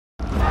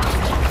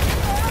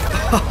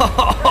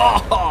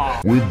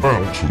We're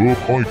bound to the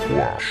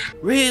whitewash.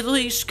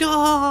 Ridley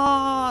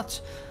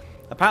Scott!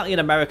 Apparently in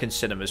American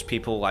cinemas,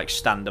 people like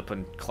stand up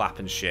and clap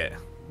and shit.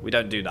 We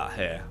don't do that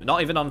here.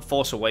 Not even on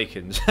Force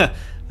Awakens.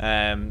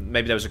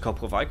 Maybe there was a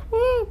couple of like,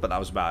 woo, but that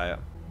was about it.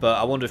 But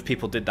I wonder if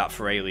people did that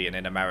for Alien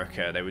in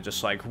America. They were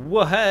just like,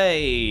 whoa,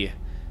 hey!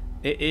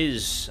 It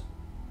is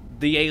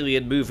the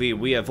Alien movie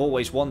we have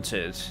always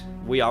wanted.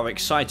 We are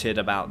excited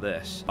about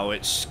this. Oh,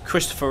 it's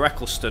Christopher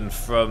Eccleston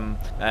from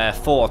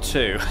Thor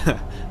 2.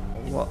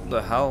 What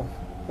the hell?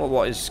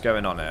 What is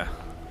going on here?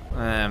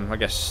 I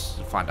guess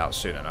we'll find out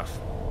soon enough.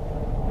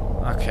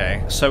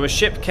 Okay, so a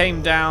ship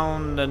came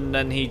down and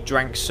then he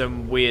drank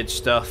some weird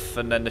stuff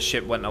and then the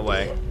ship went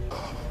away.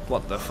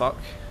 What the fuck?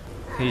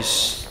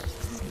 He's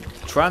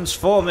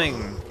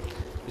transforming.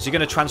 Is he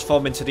going to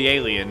transform into the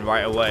alien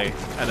right away?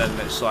 And then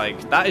it's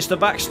like, that is the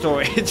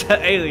backstory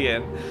to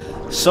Alien.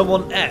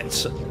 Someone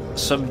ate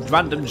some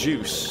random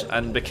juice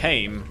and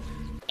became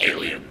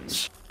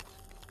aliens.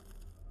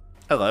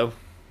 Hello.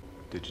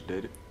 Did you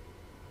date it?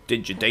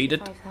 Did you date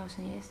it?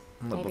 5,000 years.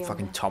 I'm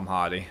fucking Tom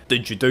Hardy.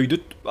 Did you date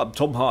it? I'm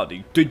Tom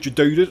Hardy. Did you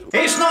date it?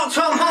 It's not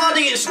Tom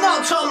Hardy, it's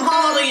not Tom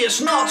Hardy, it's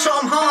not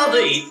Tom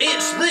Hardy.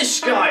 It's this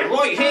guy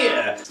right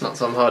here. It's not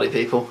Tom Hardy,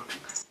 people.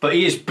 But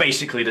he is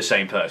basically the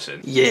same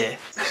person. Yeah.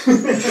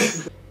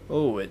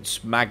 Oh,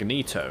 it's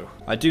Magneto.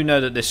 I do know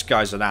that this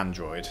guy's an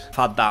android. I've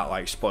had that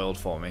like spoiled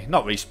for me.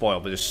 Not really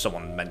spoiled, but just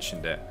someone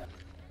mentioned it.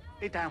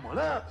 It damn well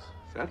hurts.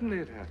 Certainly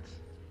it hurts.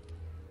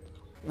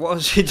 What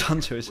has he done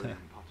to his hair?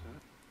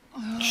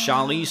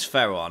 Charlize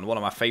Theron, one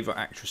of my favourite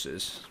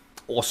actresses.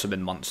 Awesome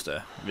in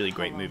Monster. Really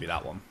great movie,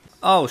 that one.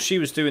 Oh, she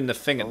was doing the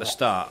thing at the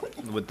start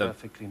with the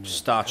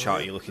star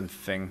charty looking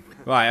thing.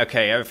 Right,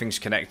 okay, everything's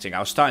connecting. I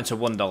was starting to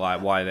wonder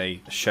like why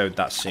they showed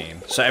that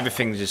scene. So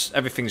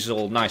everything's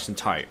all nice and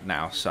tight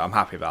now, so I'm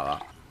happy about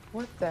that.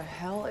 What the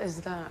hell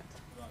is that?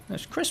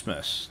 It's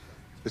Christmas.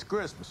 It's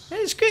Christmas.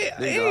 It's good.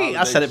 Hey,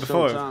 I said it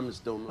before.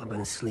 I've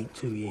been asleep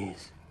 2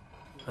 years.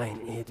 I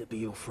ain't here to be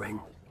your friend.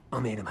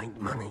 I'm here to make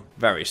money.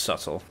 Very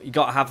subtle. You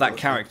gotta have that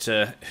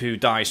character who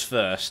dies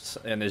first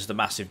and is the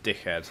massive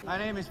dickhead. My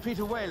name is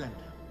Peter Wayland.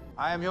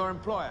 I am your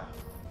employer.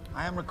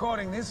 I am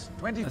recording this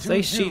 22 Have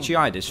they June,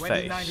 CGI'd his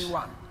face?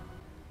 2091.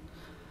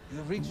 You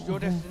have reached your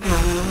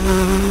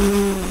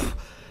destination.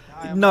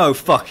 No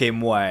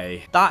fucking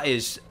way. That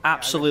is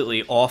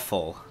absolutely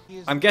awful.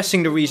 I'm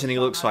guessing the reason he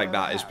looks like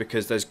that is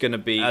because there's going to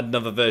be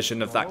another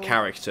version of that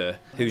character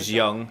who's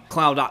young.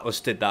 Cloud Atlas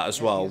did that as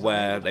well,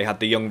 where they had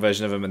the young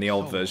version of him and the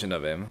old version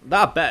of him.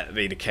 That better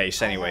be the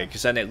case anyway,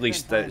 because then at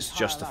least it's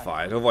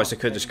justified. Otherwise they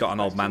could have just got an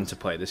old man to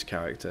play this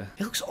character.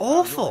 It looks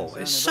awful.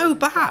 It's so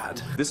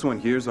bad. This one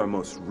here's our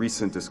most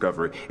recent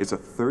discovery. It's a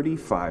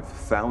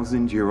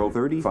 35,000-year-old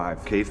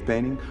 35 cave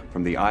painting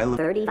from the island.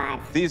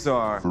 35. These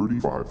are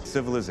 35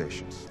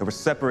 civilizations that were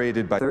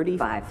separated by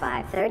 35.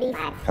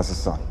 35. has a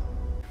sun.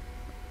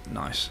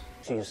 Nice.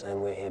 So you're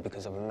saying we're here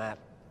because of a map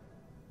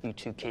you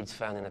two kids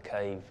found in a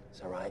cave, is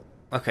that right?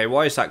 Okay,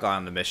 why is that guy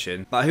on the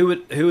mission? Like, who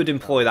would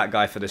employ that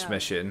guy for this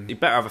mission? He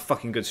better have a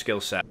fucking good skill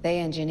set. They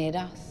engineered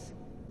us.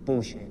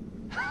 Bullshit.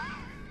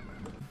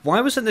 Why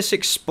wasn't this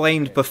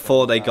explained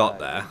before they got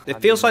there?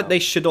 It feels like they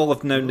should all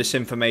have known this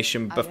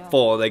information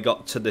before they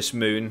got to this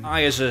moon.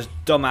 I, as a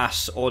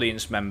dumbass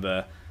audience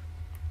member,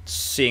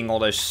 seeing all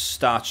those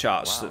star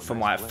charts from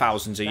like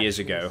thousands of years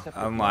ago,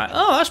 I'm like,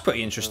 oh, that's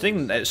pretty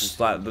interesting. It's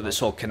like that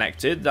it's all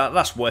connected.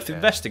 That's worth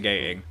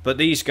investigating. But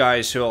these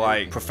guys who are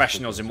like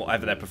professionals in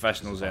whatever they're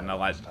professionals in are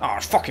like, oh,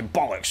 it's fucking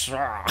bollocks.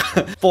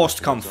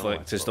 Forced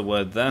conflict is the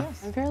word there.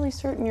 I'm fairly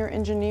certain your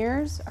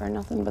engineers are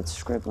nothing but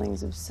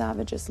scribblings of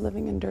savages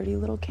living in dirty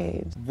little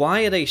caves.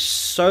 Why are they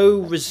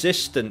so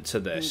resistant to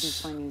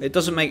this? It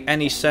doesn't make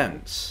any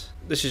sense.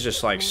 This is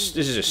just like, this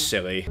is just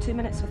silly. 2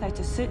 minutes without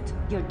a suit,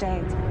 you're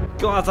dead.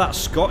 Gotta have that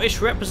Scottish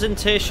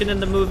representation in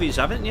the movies,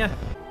 haven't you?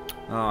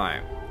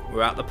 Alright,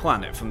 we're at the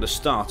planet from the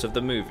start of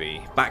the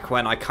movie, back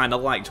when I kinda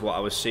liked what I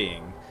was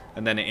seeing,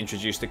 and then it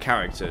introduced the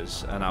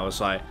characters, and I was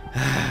like,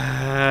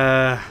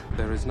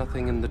 There is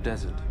nothing in the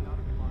desert,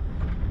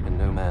 and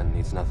no man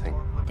needs nothing.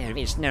 There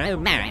is no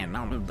man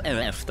on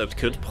Earth that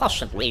could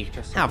possibly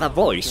have a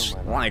voice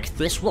like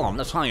this one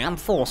that I am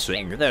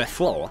forcing,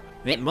 therefore,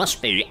 it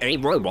must be a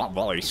robot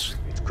voice.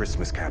 It's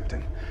Christmas,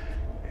 Captain,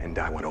 and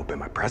I want to open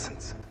my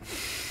presents.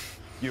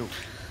 You,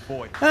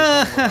 boy.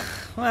 well,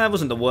 that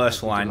wasn't the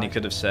worst line he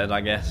could have said,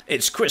 I guess.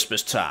 It's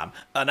Christmas time,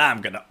 and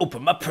I'm gonna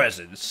open my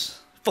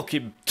presents.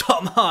 Fucking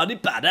Tom Hardy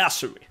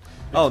badassery.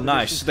 Oh,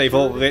 nice. They've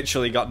all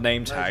literally got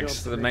name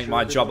tags that make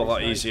my job a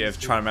lot easier of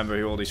trying to remember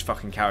who all these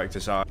fucking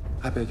characters are.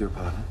 I beg your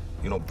pardon.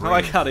 You know, I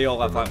like how they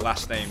all have like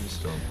last names.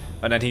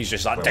 And then he's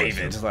just like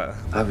David.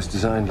 I was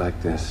designed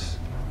like this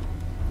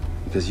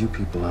because you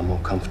people are more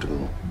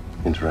comfortable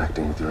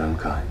interacting with your own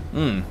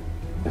kind.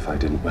 If I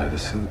didn't wear the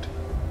suit,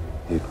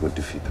 it would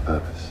defeat the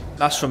purpose.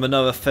 That's from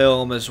another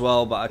film as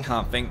well, but I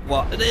can't think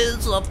what it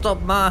is off the top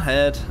of my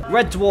head.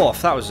 Red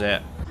Dwarf, that was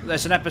it.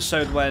 There's an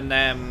episode when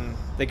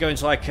they go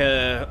into like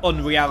a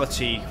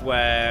unreality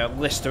where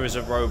Lister is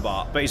a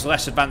robot, but he's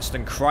less advanced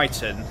than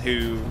Crichton,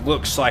 who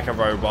looks like a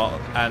robot,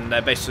 and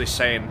they're basically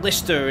saying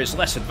Lister is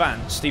less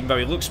advanced, even though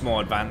he looks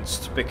more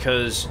advanced,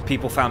 because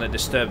people found it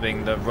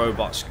disturbing that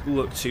robots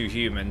look too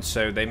human,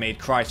 so they made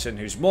Crichton,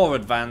 who's more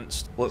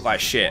advanced, look like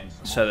shit,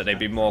 so that they'd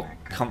be more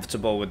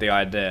comfortable with the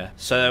idea.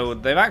 So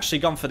they've actually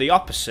gone for the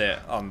opposite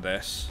on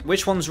this.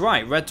 Which one's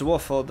right, Red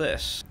Dwarf or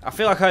this? I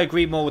feel like I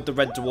agree more with the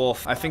Red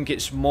Dwarf. I think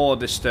it's more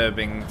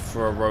disturbing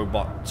for a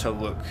robot to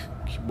look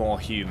more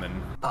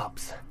human.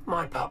 Pups.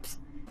 My pups.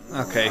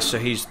 Okay, so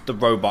he's the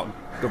robot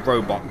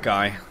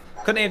guy.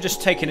 Couldn't he have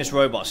just taken his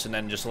robots and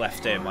then just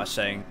left him by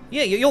saying,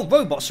 yeah, your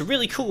robots are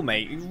really cool,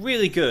 mate,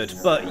 really good,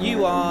 but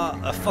you are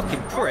a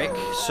fucking prick,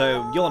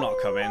 so you're not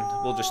coming.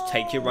 We'll just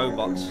take your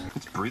robots.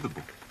 It's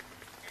breathable.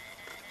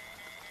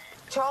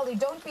 Charlie,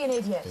 don't be an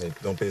idiot. Hey,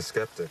 don't be a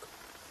skeptic.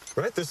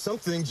 Right? There's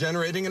something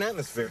generating an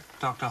atmosphere.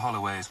 Dr.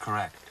 Holloway is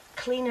correct.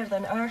 Cleaner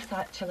than Earth,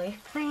 actually.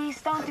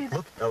 Please don't do that.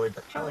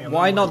 Look, Ellie.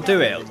 Why not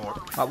do it?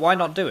 Like, why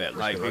not do it?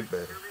 Like,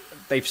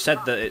 they've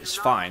said that it's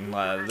fine.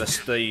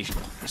 The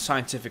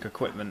scientific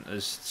equipment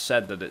has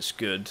said that it's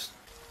good.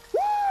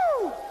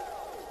 Woo!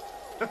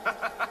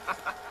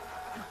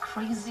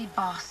 Crazy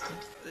bastard.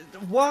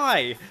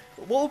 Why?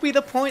 What would be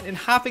the point in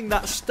having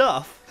that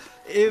stuff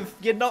if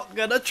you're not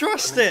gonna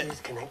trust it?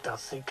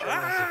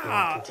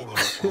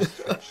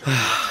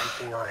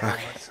 Okay,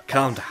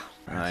 calm down.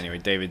 Anyway,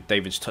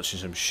 David's touching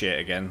some shit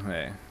again.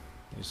 Yeah.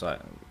 He's like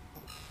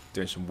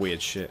doing some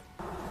weird shit.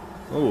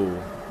 Ooh.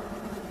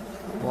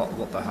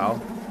 What the hell?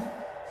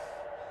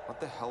 What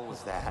the hell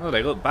was that? Oh,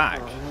 they look back.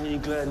 I'm really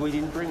glad we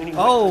didn't bring any.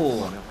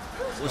 Oh!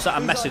 Was that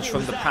a message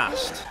from the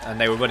past? And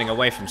they were running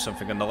away from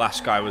something and the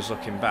last guy was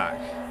looking back.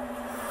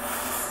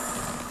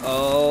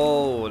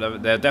 Oh,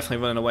 they're definitely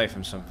running away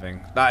from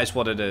something. That is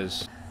what it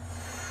is.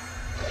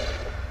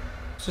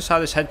 Just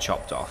had his head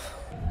chopped off.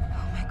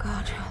 Oh my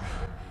god, Charlie.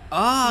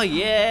 Oh,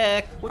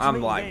 yeah.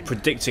 I'm like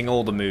predicting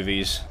all the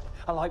movies.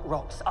 I like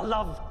rocks. I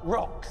love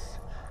rocks.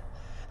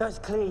 Now it's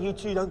clear you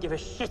two don't give a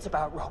shit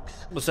about rocks.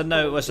 Was there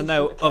no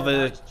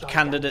other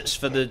candidates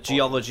for the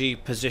geology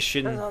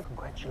position?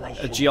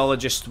 A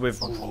geologist with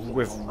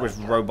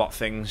robot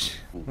things.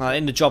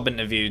 In the job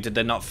interview, did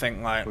they not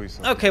think like,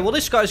 okay, well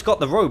this guy's got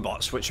the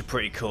robots, which are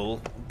pretty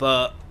cool,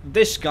 but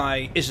this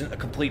guy isn't a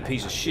complete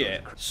piece of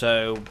shit.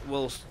 So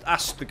we'll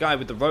ask the guy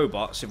with the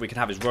robots if we can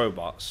have his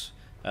robots.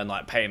 And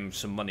like pay him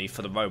some money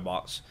for the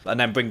robots, and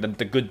then bring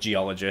the good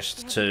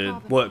geologist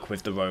to work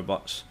with the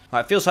robots.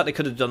 Like, it feels like they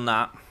could have done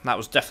that. That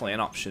was definitely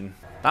an option.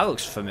 That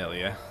looks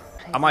familiar.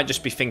 I might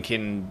just be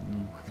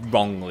thinking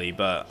wrongly,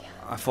 but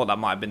I thought that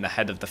might have been the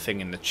head of the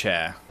thing in the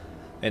chair.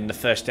 In the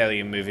first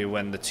Alien movie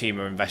when the team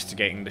are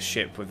investigating the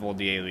ship with all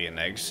the alien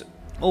eggs.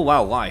 Oh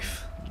wow,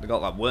 life. They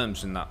got like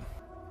worms in that.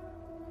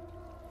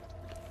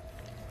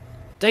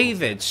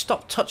 David,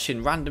 stop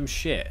touching random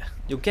shit.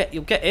 You'll get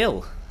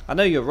ill. I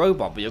know you're a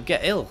robot, but you'll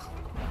get ill.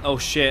 Oh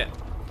shit.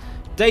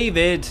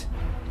 David!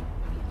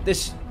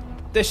 This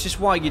is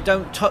why you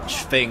don't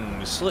touch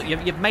things. Look,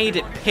 you've made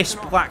it piss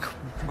black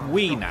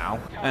wee now,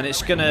 and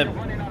it's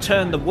gonna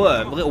turn the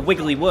little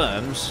wiggly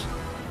worms,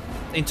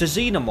 into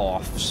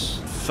xenomorphs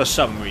for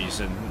some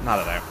reason. I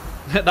don't know.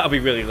 That would be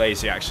really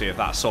lazy actually if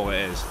that's all it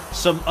is.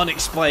 Some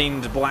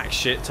unexplained black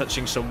shit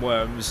touching some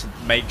worms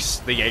makes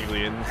the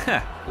alien.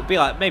 It would be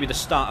like maybe the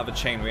start of a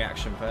chain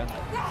reaction pair.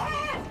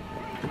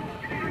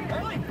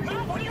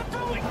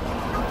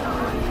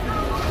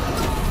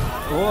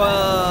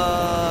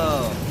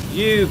 Whoa!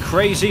 You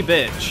crazy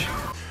bitch!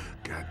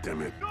 God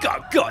damn it!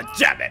 God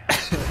damn it!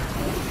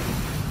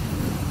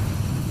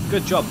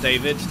 Good job,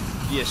 David.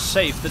 You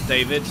saved the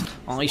David.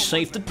 I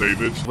saved the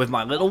David with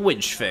my little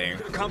winch thing.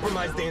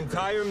 Compromised the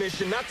entire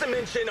mission, not to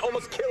mention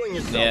almost killing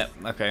yourself.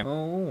 Yeah. Okay.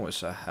 Oh,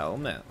 it's a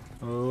helmet.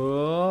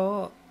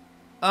 Oh.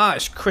 Ah,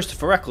 it's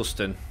Christopher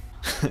Eccleston.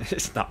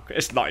 It's not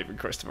even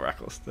Christopher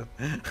Eccleston.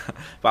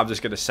 But I'm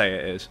just gonna say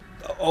it is.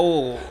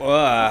 Oh,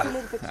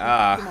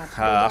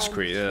 that's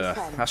creepy.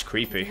 That's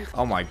creepy.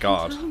 Oh my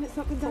god.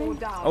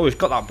 Oh, he's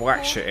got that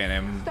black shit in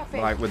him,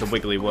 like with the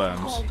wiggly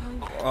worms.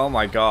 Oh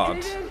my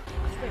god.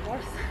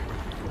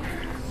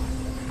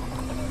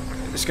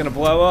 It's gonna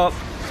blow up.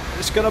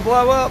 It's gonna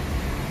blow up.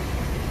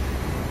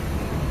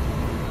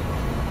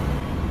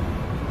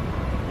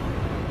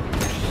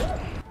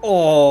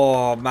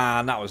 Oh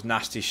man, that was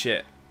nasty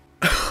shit.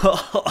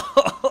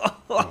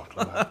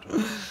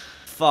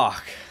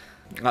 Fuck.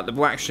 Like the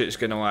black shit's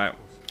gonna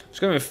it's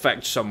gonna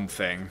affect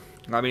something.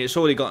 I mean, it's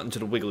already gotten to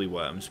the wiggly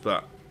worms,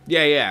 but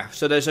yeah.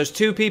 So there's those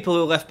two people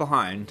who are left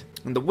behind,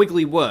 and the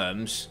wiggly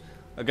worms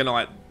are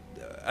gonna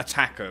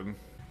attack them.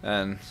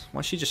 And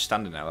why is she just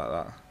standing there like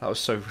that? That was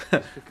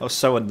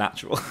so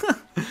unnatural.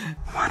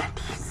 What did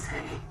he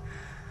say?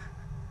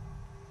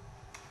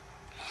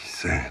 He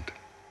said,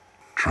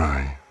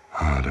 try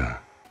harder.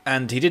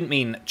 And he didn't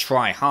mean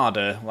try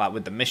harder, like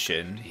with the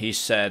mission. He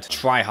said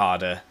try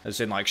harder,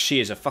 as in like she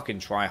is a fucking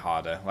try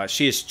harder. Like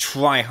she is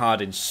try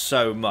harding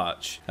so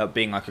much at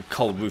being like a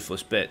cold,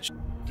 ruthless bitch.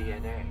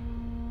 DNA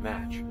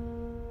match.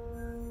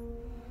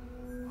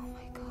 Oh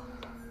my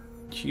god.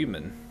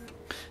 human.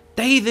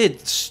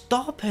 David,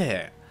 stop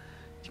it!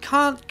 You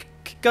can't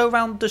go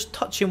around just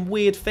touching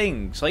weird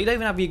things. Like, you don't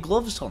even have your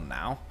gloves on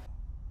now.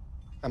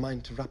 Am I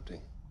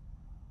interrupting?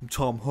 I'm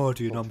Tom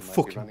Hardy and I'm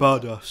fucking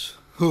badass.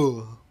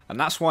 And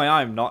that's why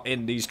I'm not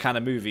in these kind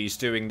of movies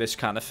doing this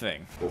kind of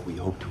thing. What we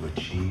hoped to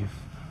achieve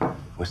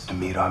was to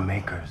meet our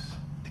makers,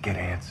 to get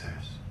answers.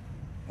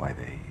 Why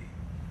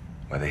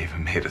they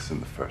even made us in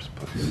the first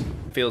place.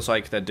 Feels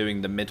like they're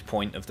doing the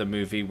midpoint of the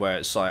movie where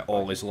it's like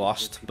all is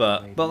lost,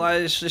 but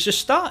like it's just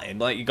starting.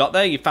 Like, you got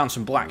there, you found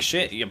some black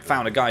shit, you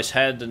found a guy's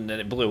head, and then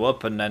it blew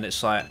up, and then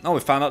it's like, oh,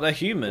 we found out they're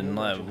human.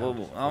 Like,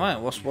 well, all right,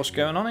 what's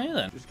going on here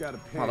then?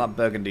 Oh, that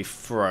burgundy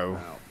fro.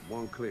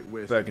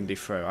 Burgundy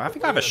fro. I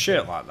think I have a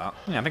shirt like that.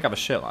 Yeah, I think I have a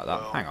shirt like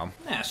that. Hang on.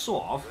 Yeah,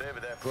 sort of.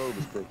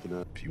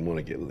 If you want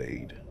to get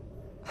laid,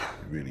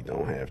 you really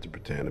don't have to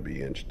pretend to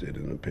be interested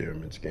in a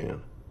pyramid scam.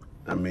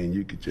 I mean,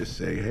 you could just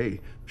say, hey,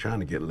 I'm trying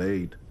to get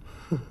laid.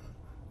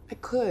 I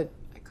could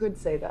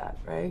say that,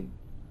 right?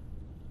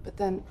 But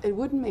then it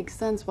wouldn't make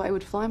sense why I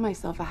would fly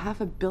myself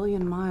 500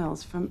 million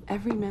miles from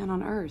every man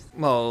on Earth.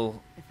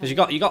 Well, because you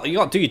got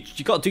to do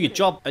your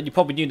job, and you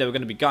probably knew there were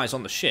going to be guys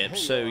on the ship,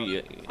 so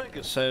I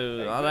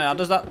don't know,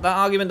 does that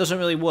argument doesn't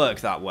really work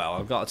that well,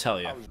 I've got to tell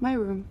you. My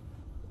room.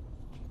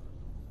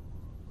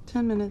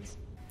 10 minutes.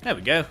 There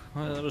we go.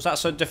 Was that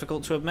so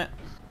difficult to admit?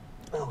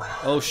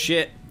 Oh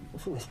shit.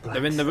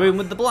 They're in the room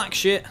with the black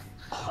shit.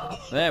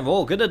 They're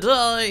all gonna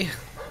die.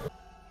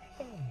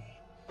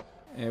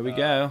 Here we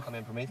go. Come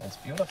in, Prometheus. That's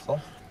beautiful.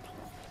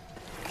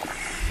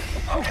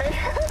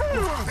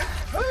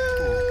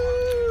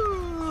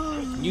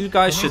 You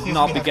guys should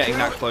not be getting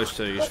that close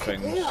to these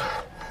things.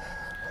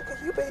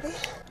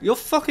 You're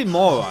fucking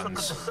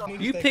morons.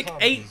 You pick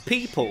 8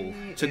 people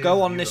to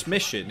go on this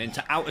mission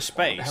into outer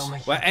space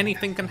where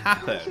anything can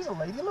happen.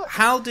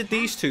 How did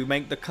these 2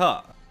 make the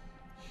cut?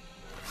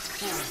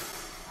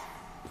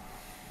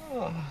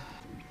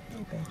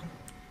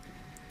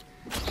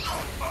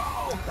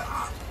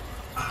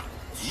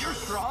 You're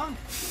strong.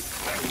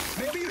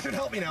 Maybe you should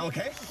help me now,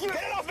 okay? Get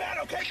it off, man,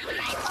 okay?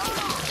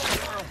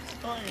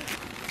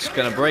 It's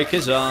gonna break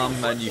his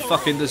arm, and you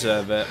fucking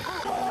deserve it.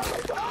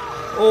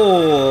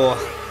 Oh.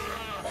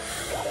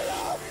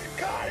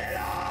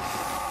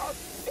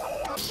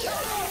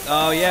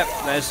 Oh, yep,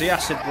 there's the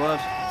acid blood.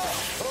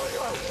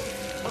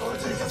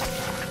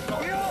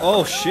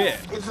 Oh, shit.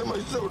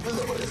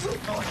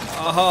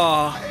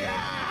 Oh.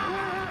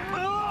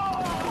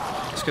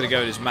 It's gonna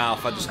go in his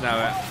mouth, I just know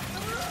it.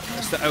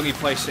 It's the only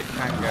place it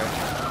can go.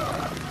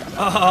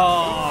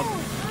 Oh,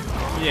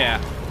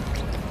 yeah.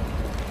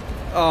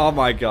 Oh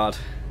my god.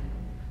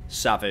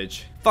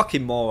 Savage.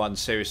 Fucking moron,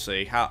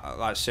 seriously. How,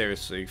 like,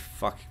 seriously,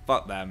 fuck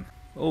them.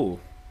 Oh.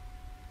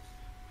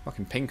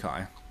 Fucking pink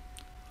eye.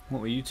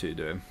 What were you 2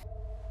 doing?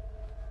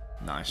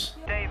 Nice.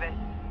 David,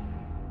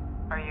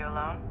 are you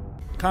alone?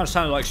 Kind of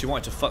sounded like she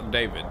wanted to fuck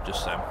David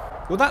just then.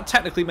 Would that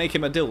technically make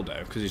him a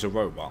dildo because he's a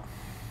robot?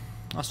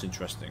 That's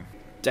interesting.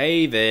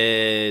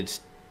 David,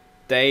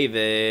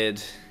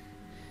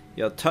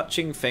 you're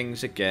touching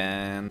things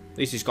again. At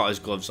least he's got his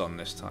gloves on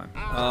this time.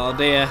 Oh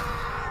dear.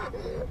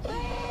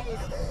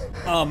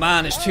 Oh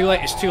man, it's too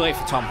late. It's too late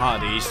for Tom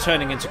Hardy. He's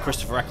turning into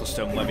Christopher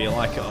Eccleston, whether you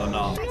like it or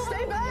not.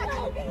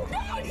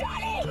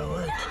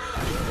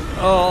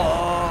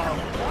 Oh.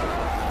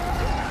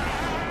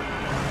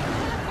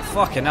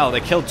 Fucking hell, they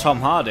killed Tom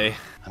Hardy.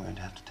 I'm going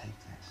to have to take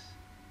this.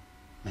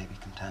 Maybe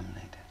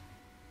contaminate it.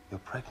 You're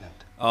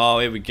pregnant. Oh,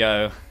 here we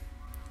go.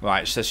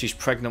 Right, so she's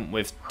pregnant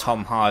with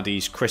Tom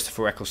Hardy's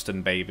Christopher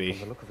Eccleston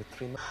baby.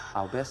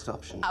 Our best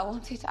option. I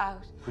want it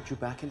out. Put you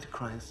back into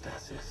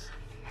cryostasis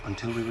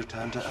until we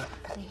return to Earth.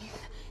 Please,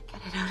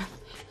 get it out of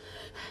me.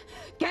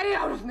 Get it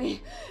out of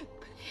me.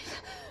 Please.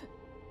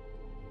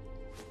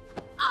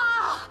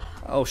 Ah!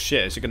 Oh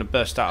shit, is it going to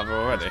burst out of her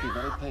already? It's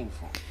very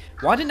painful.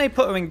 Why didn't they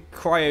put her in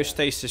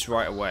cryostasis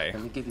right away?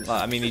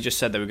 I mean, he just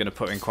said they were going to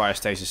put her in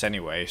cryostasis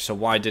anyway, so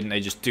why didn't they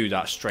just do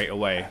that straight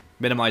away?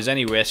 Minimize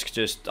any risk,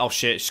 just, oh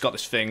shit, she's got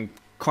this thing,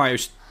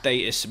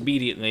 cryostasis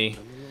immediately,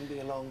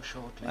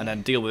 and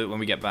then deal with it when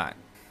we get back.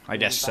 I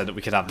guess so that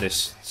we could have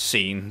this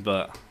scene,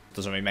 but it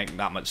doesn't really make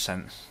that much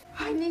sense.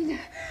 I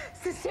need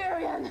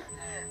cesarean.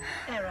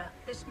 Error.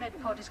 This med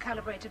pod is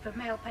calibrated for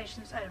male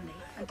patients only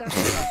and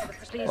doesn't cover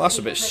the Well, that's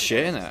a bit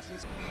shit, isn't it?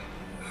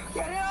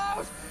 Get it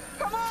out!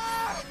 Come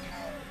on!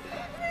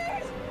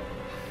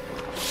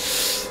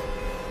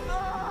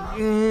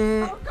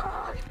 Oh,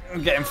 God.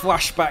 I'm getting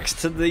flashbacks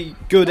to the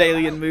good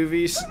Alien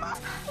movies.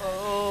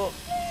 Oh,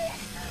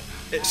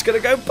 it's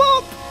gonna go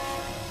pop!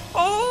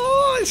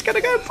 Oh, it's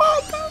gonna go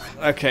pop!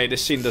 Okay,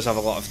 this scene does have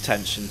a lot of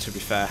tension, to be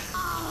fair.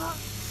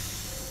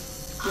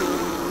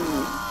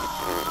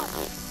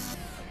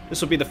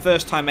 This will be the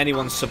first time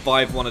anyone's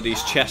survived one of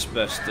these chest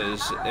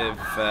busters in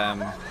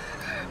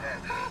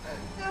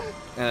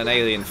an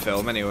Alien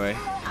film, anyway.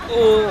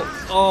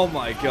 Oh, oh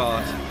my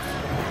god.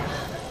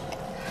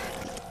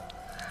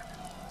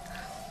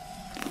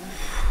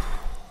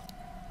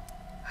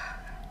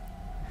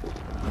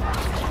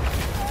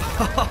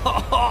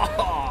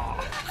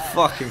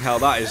 Fucking hell,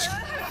 that is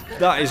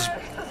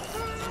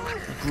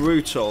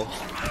brutal.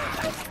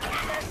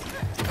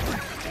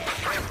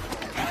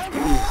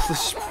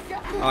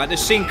 Alright,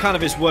 this scene kind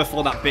of is worth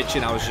all that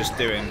bitching I was just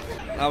doing.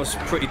 That was a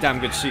pretty damn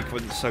good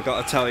sequence, I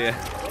gotta tell you.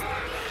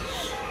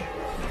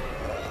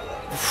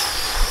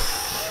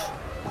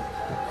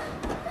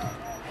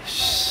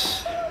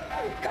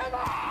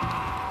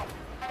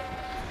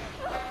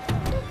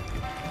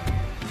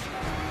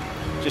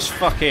 Just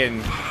fucking...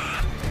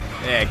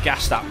 yeah,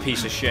 gas that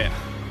piece of shit.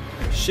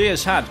 She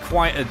has had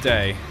quite a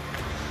day.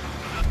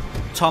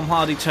 Tom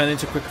Hardy turned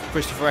into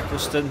Christopher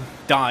Eccleston.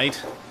 Died.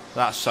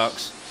 That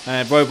sucks.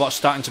 Robot's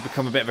starting to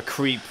become a bit of a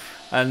creep.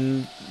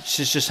 And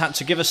she's just had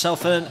to give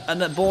herself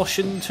an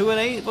abortion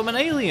to from an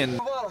alien.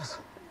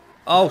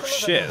 Oh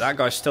shit, that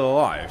guy's still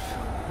alive.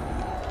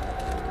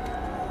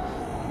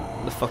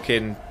 The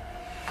fucking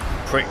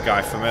prick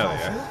guy from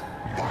earlier.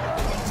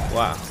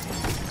 Wow.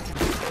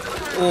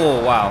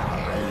 Oh, wow.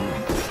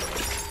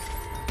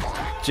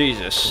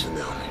 Jesus.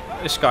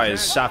 This guy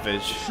is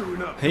savage.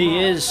 He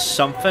is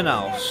something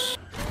else.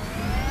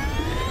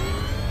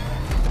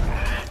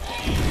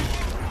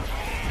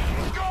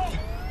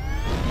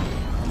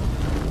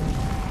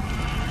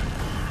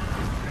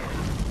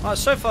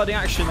 So far the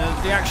action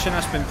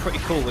has been pretty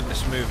cool in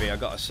this movie, I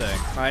gotta say.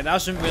 It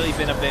hasn't really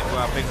been a bit where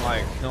I've been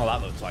like, no,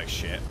 that looks like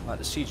shit. Like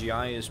the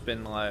CGI has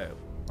been like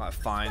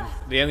fine.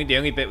 The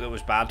only bit that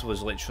was bad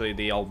was literally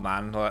the old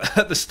man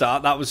at the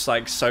start. That was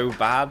like so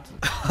bad.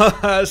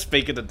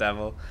 Speaking of the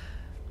devil,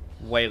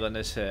 Waylon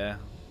is here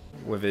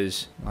with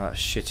his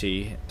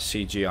shitty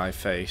CGI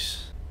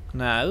face.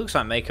 Nah, it looks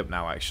like makeup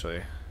now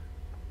actually.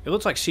 It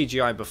looked like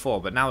CGI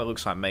before, but now it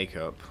looks like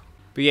makeup.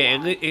 But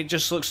yeah, it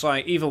just looks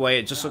like, either way,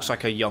 it just looks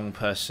like a young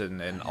person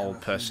in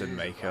old person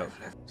makeup.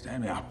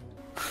 Stand up.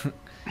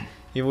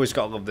 You've always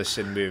got to love this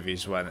in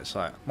movies when it's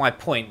like, my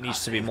point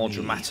needs to be more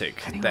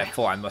dramatic,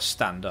 therefore I must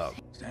stand up.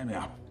 Stand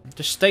up.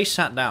 Just stay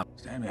sat down.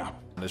 Stand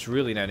up. There's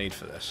really no need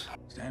for this.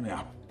 Stand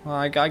up. Well,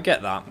 I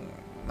get that.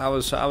 I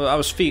was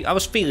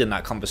feeling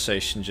that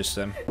conversation just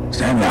then.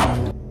 Stand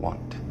up.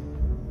 Want.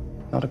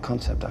 Not a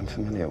concept I'm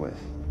familiar with.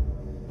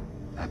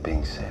 That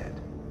being said,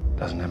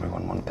 doesn't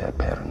everyone want their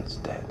parents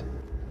dead?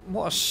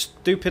 What a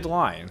stupid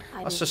line.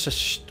 That's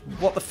just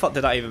what the fuck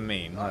did that even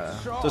mean?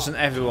 Doesn't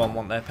everyone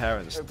want their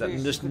parents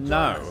dead? Just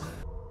no.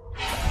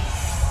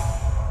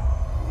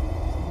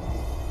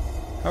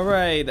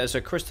 Hooray, there's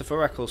a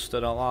Christopher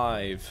Eccleston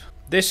alive.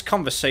 This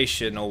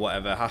conversation or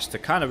whatever has to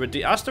kind of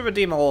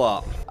redeem a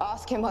lot.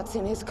 Ask him what's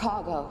in his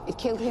cargo. It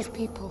killed his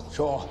people.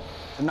 Sure.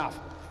 Enough.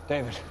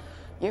 David.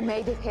 You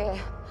made it here,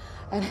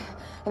 and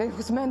it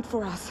was meant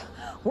for us.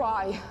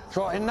 Why?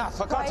 Sure, enough.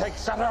 For God's sake,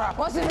 shut her up.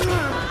 Was it?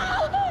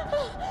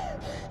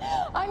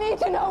 I need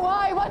to know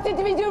why. What did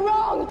we do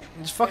wrong?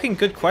 It's fucking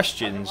good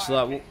questions.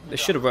 Like they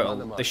should have wrote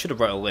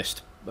a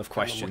list of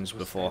questions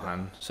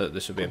beforehand, so that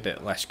this would be a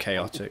bit less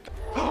chaotic.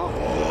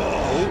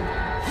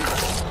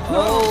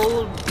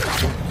 Oh.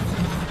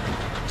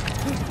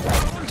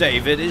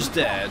 David is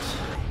dead.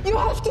 You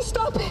have to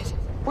stop it.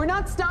 We're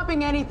not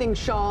stopping anything,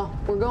 Shaw.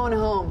 We're going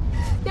home.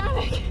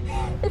 Yannick,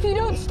 if you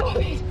don't stop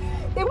it,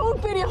 there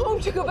won't be a home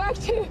to go back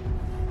to.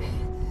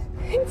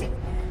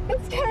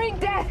 It's carrying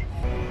death.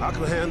 I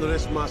can handle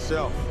this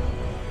myself.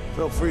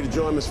 Feel free to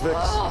join Miss Fix.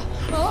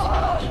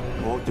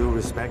 All due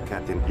respect,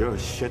 Captain, you're a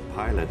shit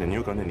pilot and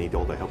you're gonna need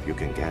all the help you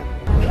can get.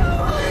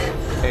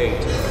 8.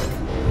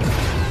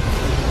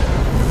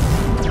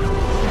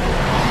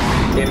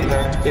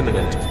 Impact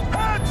imminent.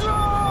 Heads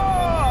up!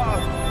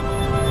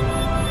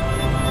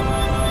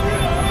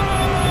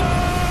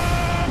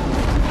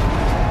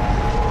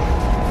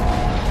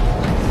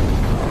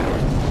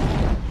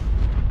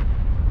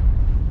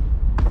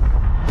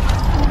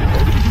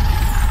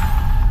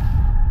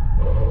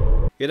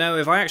 You know,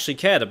 if I actually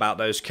cared about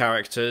those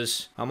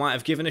characters, I might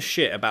have given a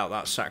shit about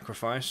that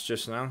sacrifice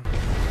just now.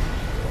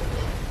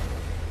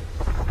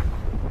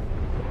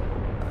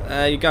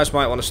 You guys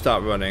might want to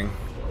start running.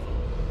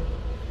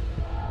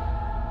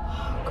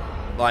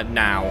 Like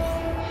now.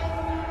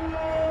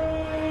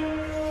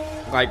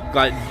 Like,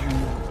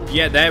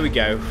 yeah, there we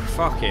go.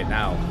 Fuck it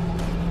now.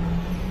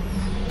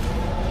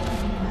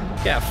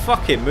 Get a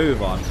fucking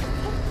move on.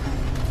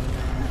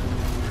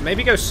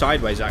 Maybe go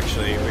sideways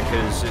actually,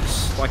 because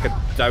it's like a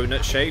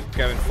donut shape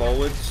going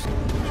forwards.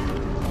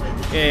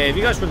 Yeah, if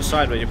you guys run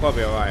sideways, you're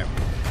probably alright.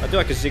 I'll do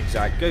like a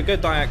zigzag. Go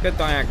diagonal. Go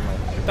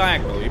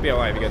diagonal. You'll be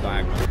alright if you go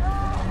diagonal.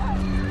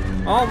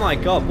 Oh my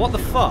god, what the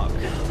fuck?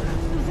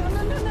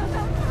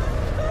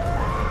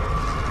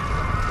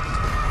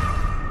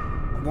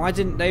 Why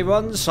didn't they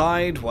run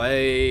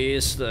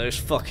sideways? Those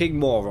fucking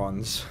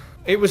morons.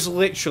 It was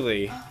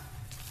literally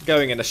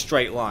going in a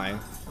straight line.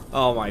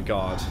 Oh my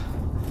god.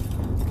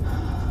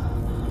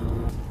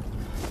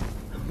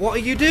 What are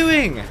you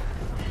doing?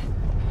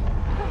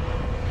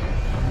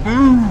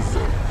 Move!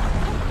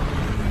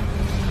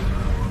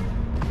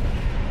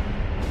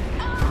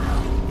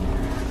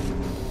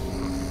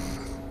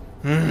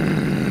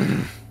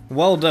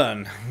 Well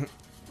done.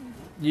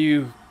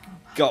 You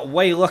got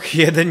way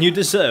luckier than you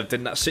deserved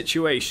in that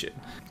situation.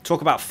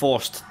 Talk about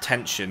forced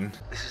tension.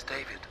 This is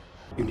David.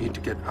 You need to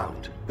get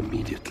out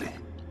immediately.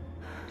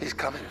 He's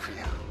coming for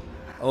you.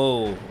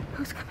 Oh.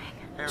 Who's coming?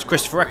 Is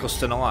Christopher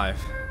Eccleston alive?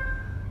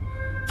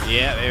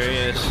 Yeah, here he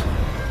is.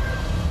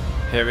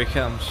 Here he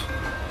comes.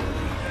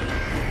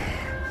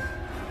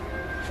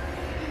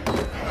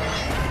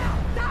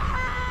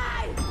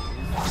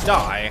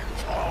 Die?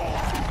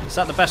 Is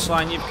that the best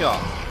line you've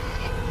got?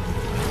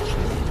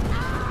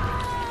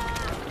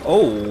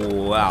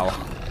 Oh, wow.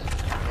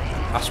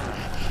 That's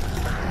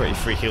pretty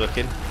freaky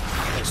looking.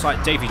 It's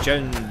like Davy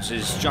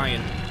Jones's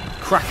giant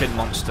Kraken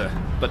monster,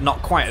 but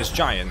not quite as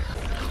giant.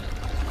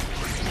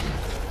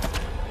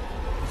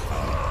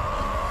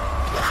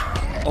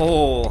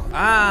 Oh,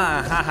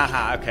 ha ha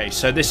ha. Okay,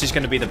 so this is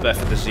going to be the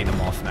birth of the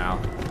Xenomorph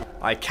now.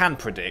 I can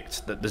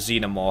predict that the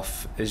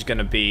Xenomorph is going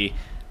to be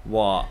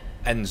what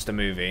ends the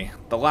movie.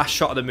 The last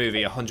shot of the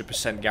movie,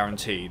 100%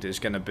 guaranteed, is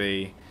going to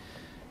be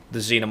the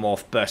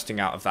Xenomorph bursting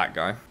out of that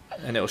guy.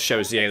 And it'll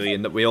show us the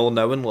alien that we all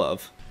know and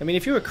love. I mean,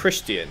 if you're a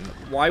Christian,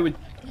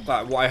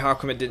 how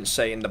come it didn't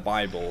say in the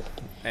Bible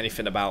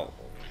anything about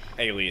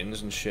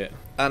aliens and shit?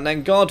 And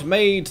then God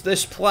made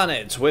this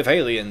planet with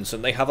aliens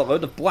and they have a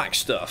load of black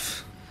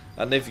stuff.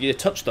 And if you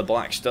touch the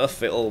black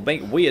stuff, it'll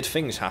make weird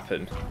things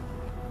happen.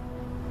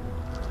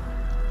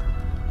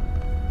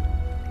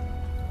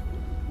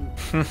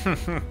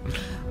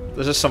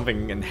 There's just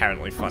something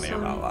inherently funny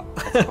about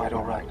that. That's quite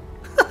alright.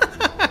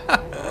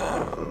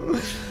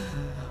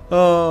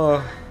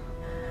 Oh.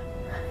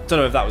 Don't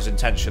know if that was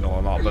intentional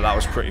or not, but that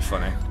was pretty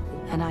funny.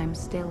 And I'm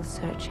still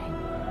searching.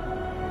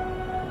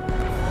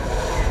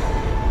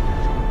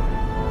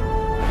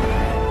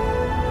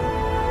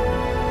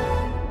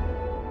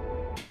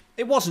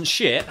 It wasn't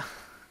shit,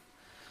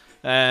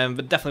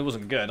 but definitely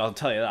wasn't good, I'll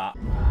tell you that.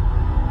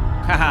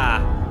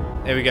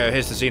 Haha! Here we go,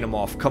 here's the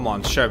Xenomorph. Come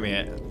on, show me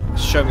it.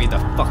 Show me the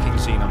fucking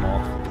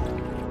Xenomorph.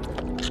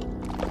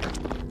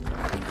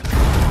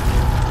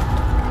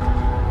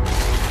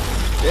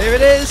 Here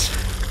it is!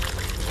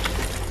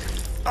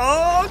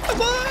 Oh,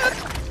 come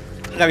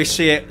on! Let me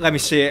see it, let me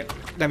see it,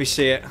 let me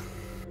see it.